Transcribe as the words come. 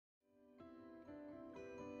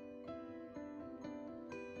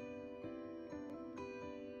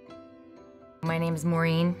My name is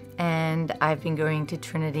Maureen, and I've been going to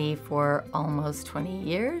Trinity for almost 20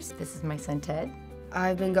 years. This is my son, Ted.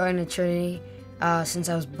 I've been going to Trinity since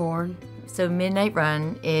I was born. So Midnight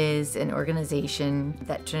Run is an organization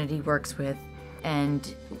that Trinity works with,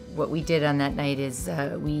 and what we did on that night is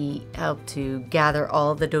we helped to gather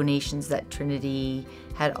all the donations that Trinity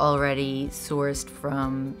had already sourced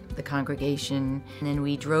from the congregation. And then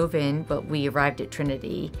we drove in, but we arrived at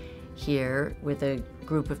Trinity here with a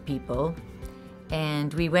group of people.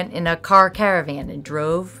 And we went in a car caravan and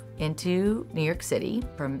drove into New York City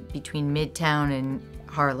from between Midtown and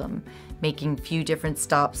Harlem, making a few different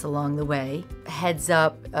stops along the way. Heads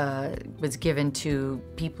up was given to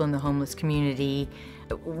people in the homeless community.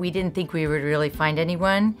 We didn't think we would really find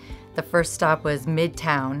anyone. The first stop was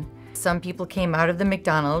Midtown. Some people came out of the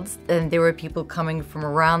McDonald's, and there were people coming from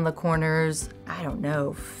around the corners. I don't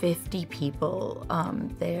know, 50 people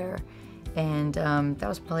there. And that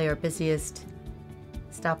was probably our busiest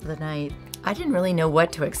stop of the night. I didn't really know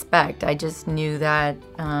what to expect. I just knew that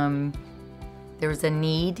there was a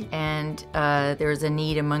need, and there was a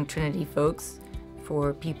need among Trinity folks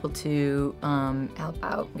for people to help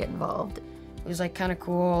out and get involved. It was like kind of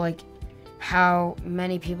cool, like how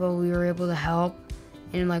many people we were able to help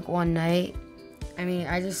in like one night. I mean,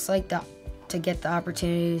 I just like to get the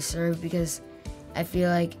opportunity to serve, because I feel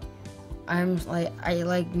like I'm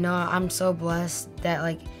so blessed that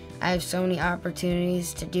like I have so many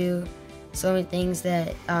opportunities to do so many things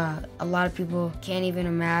that a lot of people can't even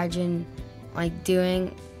imagine like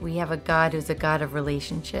doing. We have a God who's a God of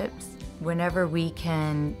relationships. Whenever we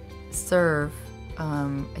can serve,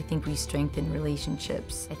 I think we strengthen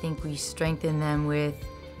relationships. I think we strengthen them with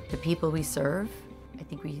the people we serve. I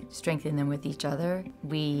think we strengthen them with each other.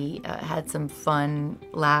 We had some fun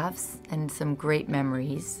laughs and some great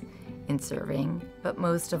memories in serving, but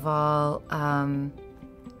most of all,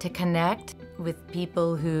 to connect with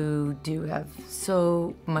people who do have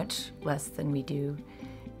so much less than we do,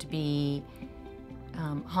 to be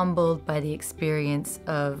humbled by the experience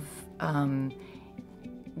of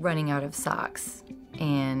running out of socks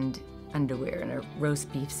and underwear and a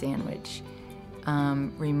roast beef sandwich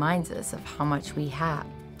reminds us of how much we have.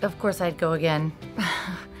 Of course, I'd go again.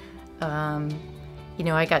 You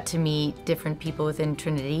know, I got to meet different people within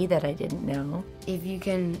Trinity that I didn't know. If you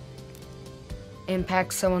can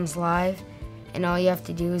impact someone's life and all you have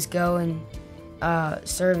to do is go and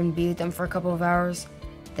serve and be with them for a couple of hours,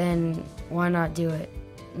 then why not do it?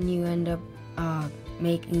 And you end up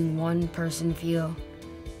making one person feel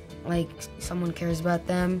like someone cares about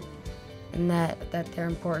them and that they're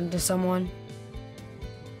important to someone.